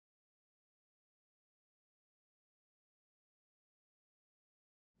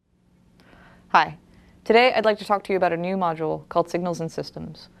Hi. Today I'd like to talk to you about a new module called Signals and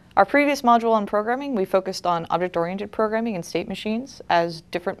Systems. Our previous module on programming, we focused on object-oriented programming and state machines as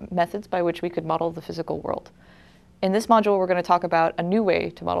different methods by which we could model the physical world. In this module, we're going to talk about a new way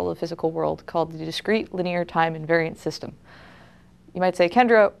to model the physical world called the discrete linear time-invariant system. You might say,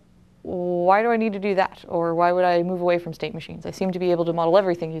 Kendra, why do I need to do that? Or why would I move away from state machines? I seem to be able to model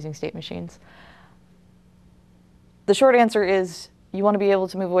everything using state machines. The short answer is you want to be able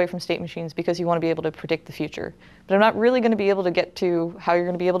to move away from state machines because you want to be able to predict the future. But I'm not really going to be able to get to how you're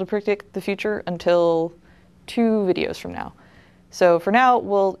going to be able to predict the future until 2 videos from now. So for now,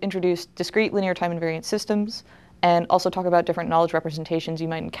 we'll introduce discrete linear time-invariant systems and also talk about different knowledge representations you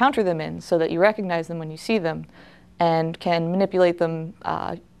might encounter them in so that you recognize them when you see them and can manipulate them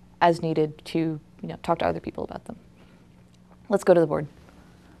as needed to talk to other people about them. Let's go to the board.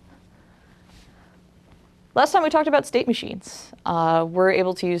 Last time we talked about state machines. We're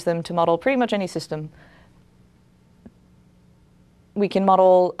able to use them to model pretty much any system. We can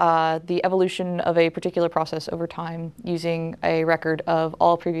model the evolution of a particular process over time using a record of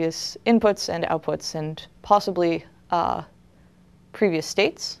all previous inputs and outputs and possibly previous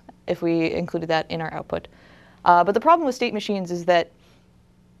states, if we included that in our output. But the problem with state machines is that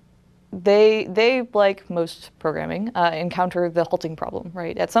they, like most programming, encounter the halting problem,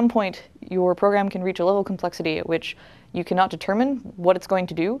 right? At some point, your program can reach a level of complexity at which you cannot determine what it's going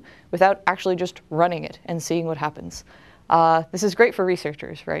to do without actually just running it and seeing what happens. This is great for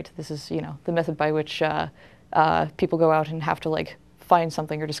researchers, right? This is, the method by which people go out and have to find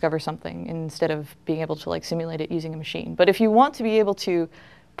something or discover something instead of being able to simulate it using a machine. But if you want to be able to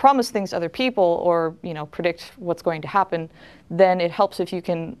promise things to other people or predict what's going to happen, then it helps if you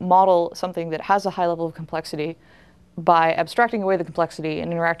can model something that has a high level of complexity by abstracting away the complexity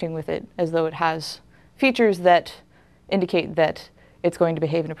and interacting with it as though it has features that indicate that it's going to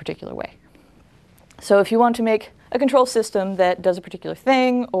behave in a particular way. So if you want to make a control system that does a particular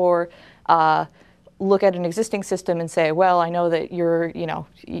thing or look at an existing system and say, well, I know that your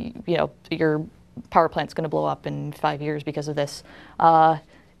power plant's going to blow up in 5 years because of this.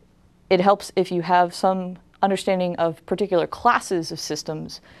 It helps if you have some understanding of particular classes of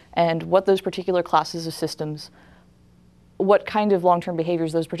systems and what those particular classes of systems, what kind of long-term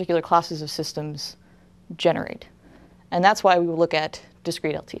behaviors those particular classes of systems generate. And that's why we will look at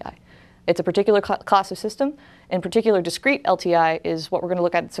discrete LTI. It's a particular class of system. In particular, discrete LTI is what we're going to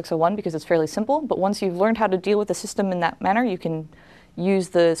look at 601 because it's fairly simple. But once you've learned how to deal with the system in that manner, you can use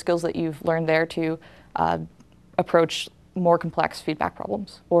the skills that you've learned there to approach more complex feedback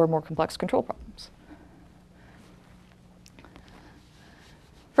problems or more complex control problems.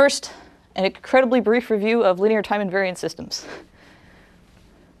 First, an incredibly brief review of linear time-invariant systems.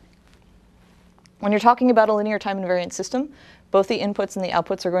 When you're talking about a linear time-invariant system, both the inputs and the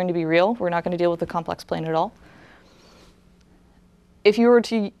outputs are going to be real. We're not going to deal with the complex plane at all. If you were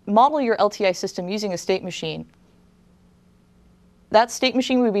to model your LTI system using a state machine, that state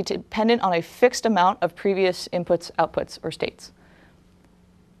machine would be dependent on a fixed amount of previous inputs, outputs, or states.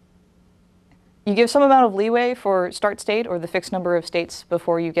 You give some amount of leeway for start state or the fixed number of states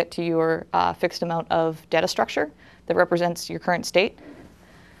before you get to your fixed amount of data structure that represents your current state.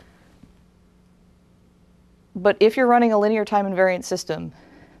 But if you're running a linear time-invariant system,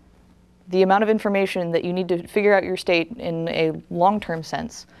 the amount of information that you need to figure out your state in a long-term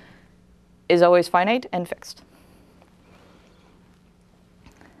sense is always finite and fixed.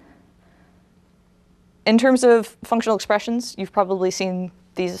 In terms of functional expressions, you've probably seen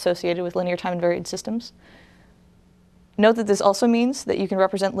these associated with linear time-invariant systems. Note that this also means that you can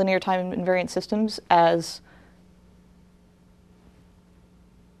represent linear time-invariant systems as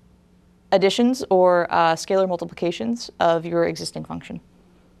additions or scalar multiplications of your existing function.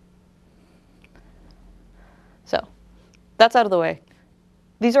 So that's out of the way.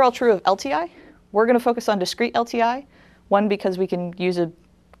 These are all true of LTI. We're going to focus on discrete LTI, one, because we can use a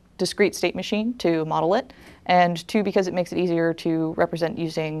discrete state machine to model it, and 2, because it makes it easier to represent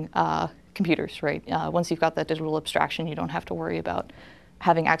using computers, right? Once you've got that digital abstraction, you don't have to worry about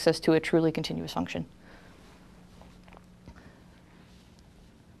having access to a truly continuous function.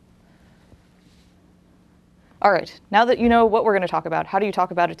 All right, now that you know what we're going to talk about, how do you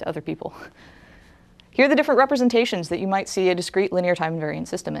talk about it to other people? Here are the different representations that you might see a discrete linear time-invariant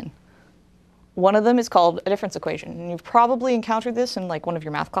system in. One of them is called a difference equation, and you've probably encountered this in one of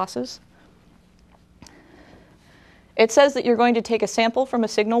your math classes. It says that you're going to take a sample from a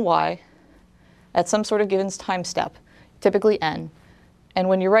signal y at some sort of given time step, typically n, and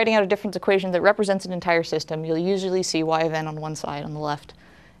when you're writing out a difference equation that represents an entire system, you'll usually see y of n on one side on the left,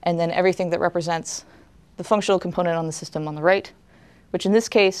 and then everything that represents the functional component on the system on the right, which in this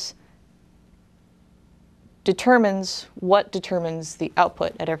case determines what determines the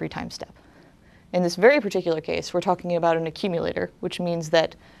output at every time step. In this very particular case, we're talking about an accumulator, which means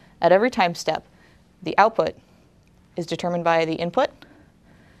that at every time step, the output is determined by the input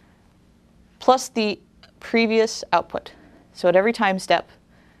plus the previous output. So at every time step,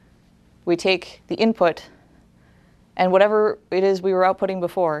 we take the input and whatever it is we were outputting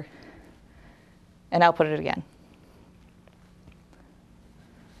before and output it again.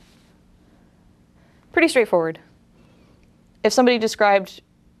 Pretty straightforward. If somebody described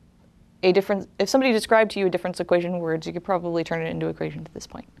to you a difference equation in words, you could probably turn it into equation at this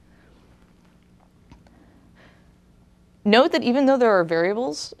point. Note that even though there are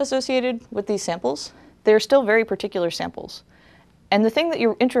variables associated with these samples, they're still very particular samples. And the thing that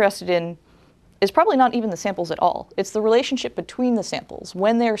you're interested in is probably not even the samples at all. It's the relationship between the samples,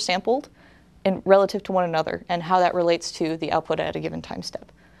 when they're sampled and relative to one another, and how that relates to the output at a given time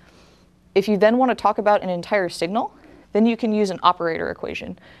step. If you then want to talk about an entire signal, then you can use an operator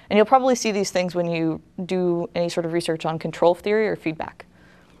equation. And you'll probably see these things when you do any sort of research on control theory or feedback.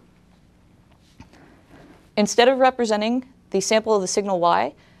 Instead of representing the sample of the signal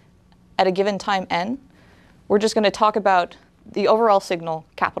y at a given time n, we're just going to talk about the overall signal,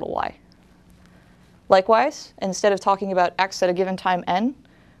 capital Y. Likewise, instead of talking about x at a given time n,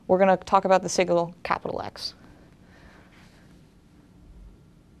 we're going to talk about the signal, capital X.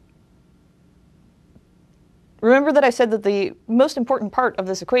 Remember that I said that the most important part of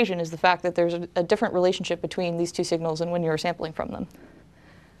this equation is the fact that there's a different relationship between these two signals and when you're sampling from them.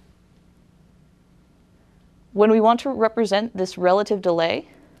 When we want to represent this relative delay,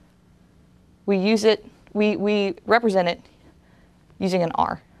 we represent it using an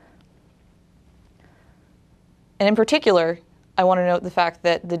R. And in particular, I want to note the fact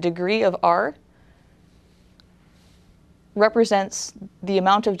that the degree of R represents the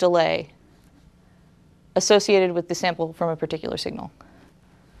amount of delay associated with the sample from a particular signal.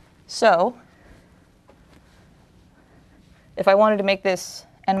 So if I wanted to make this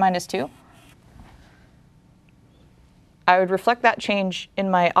n minus 2, I would reflect that change in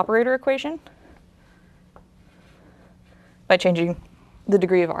my operator equation by changing the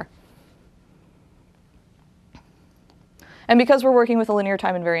degree of R. And because we're working with a linear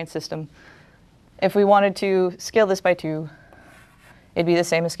time-invariant system, if we wanted to scale this by 2, it'd be the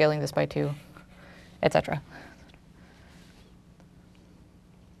same as scaling this by 2, etc.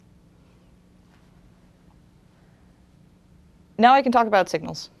 Now I can talk about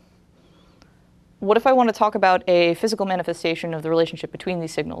signals. What if I want to talk about a physical manifestation of the relationship between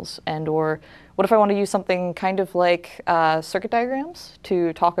these signals? Or what if I want to use something kind of like circuit diagrams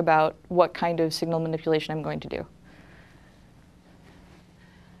to talk about what kind of signal manipulation I'm going to do?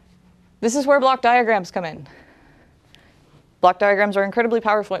 This is where block diagrams come in. Block diagrams are incredibly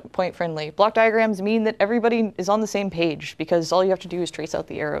PowerPoint friendly. Block diagrams mean that everybody is on the same page because all you have to do is trace out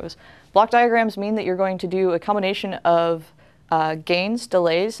the arrows. Block diagrams mean that you're going to do a combination of gains,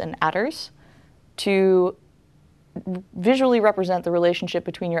 delays, and adders to visually represent the relationship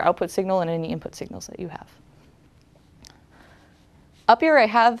between your output signal and any input signals that you have. Up here I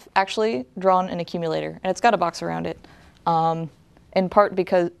have actually drawn an accumulator, and it's got a box around it, in part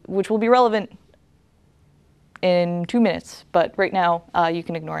which will be relevant in 2 minutes, but right now you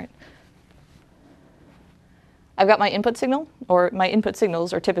can ignore it. I've got my input signal, or my input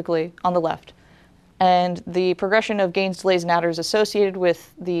signals are typically on the left, and the progression of gains, delays, and adders associated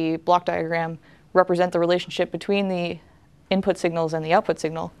with the block diagram represent the relationship between the input signals and the output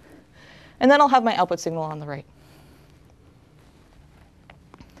signal. And then I'll have my output signal on the right.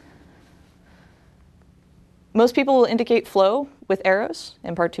 Most people will indicate flow with arrows,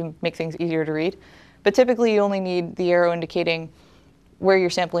 in part to make things easier to read. But typically, you only need the arrow indicating where you're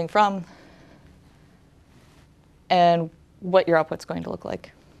sampling from and what your output's going to look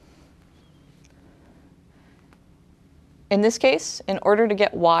like. In this case, in order to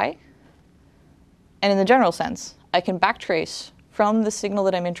get Y, and in the general sense, I can backtrace from the signal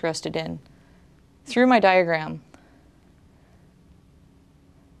that I'm interested in through my diagram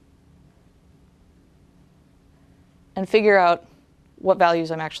and figure out what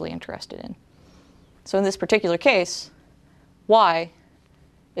values I'm actually interested in. So in this particular case, Y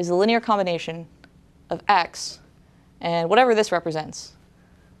is the linear combination of X and whatever this represents,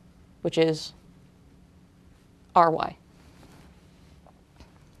 which is RY.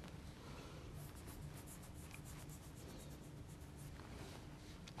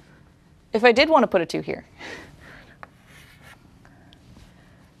 If I did want to put a 2 here,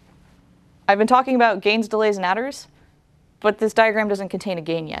 I've been talking about gains, delays, and adders, but this diagram doesn't contain a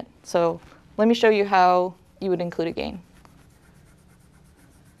gain yet. So let me show you how you would include a gain.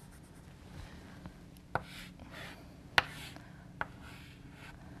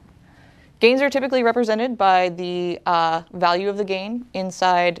 Gains are typically represented by the value of the gain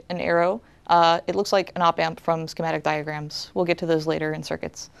inside an arrow. It looks like an op-amp from schematic diagrams. We'll get to those later in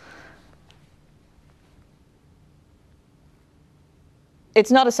circuits.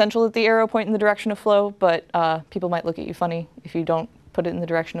 It's not essential that the arrow point in the direction of flow, but people might look at you funny if you don't put it in the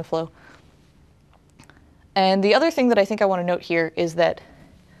direction of flow. And the other thing that I think I want to note here is that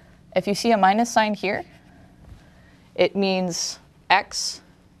if you see a minus sign here, it means x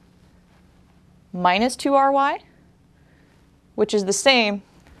minus 2ry, which is the same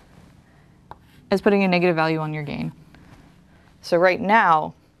as putting a negative value on your gain. So right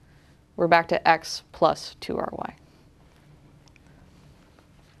now, we're back to x plus 2ry.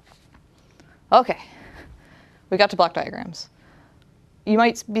 Okay, we got to block diagrams. You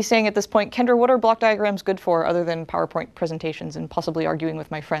might be saying at this point, Kendra, what are block diagrams good for other than PowerPoint presentations and possibly arguing with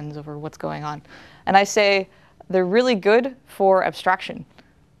my friends over what's going on? And I say they're really good for abstraction.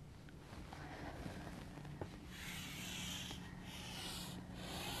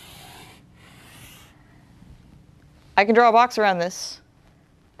 I can draw a box around this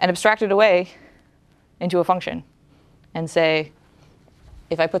and abstract it away into a function and say,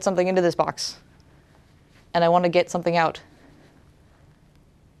 if I put something into this box and I want to get something out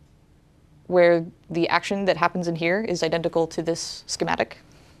where the action that happens in here is identical to this schematic,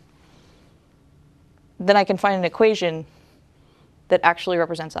 then I can find an equation that actually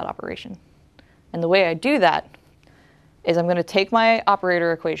represents that operation. And the way I do that is I'm going to take my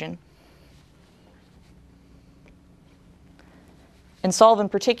operator equation and solve in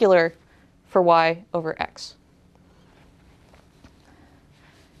particular for y over x.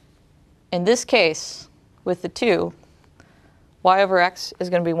 In this case, with the 2, y over x is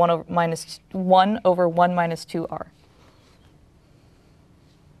going to be 1 over 1 minus 2r.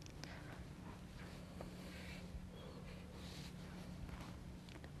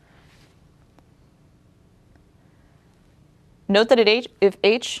 Note that if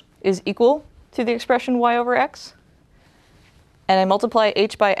h is equal to the expression y over x, and I multiply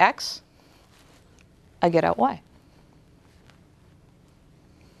h by x, I get out y.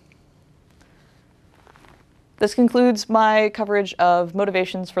 This concludes my coverage of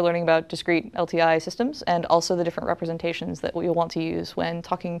motivations for learning about discrete LTI systems and also the different representations that you'll want to use when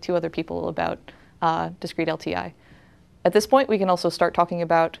talking to other people about discrete LTI. At this point, we can also start talking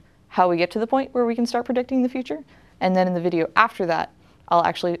about how we get to the point where we can start predicting the future. And then in the video after that, I'll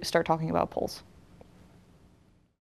actually start talking about poles.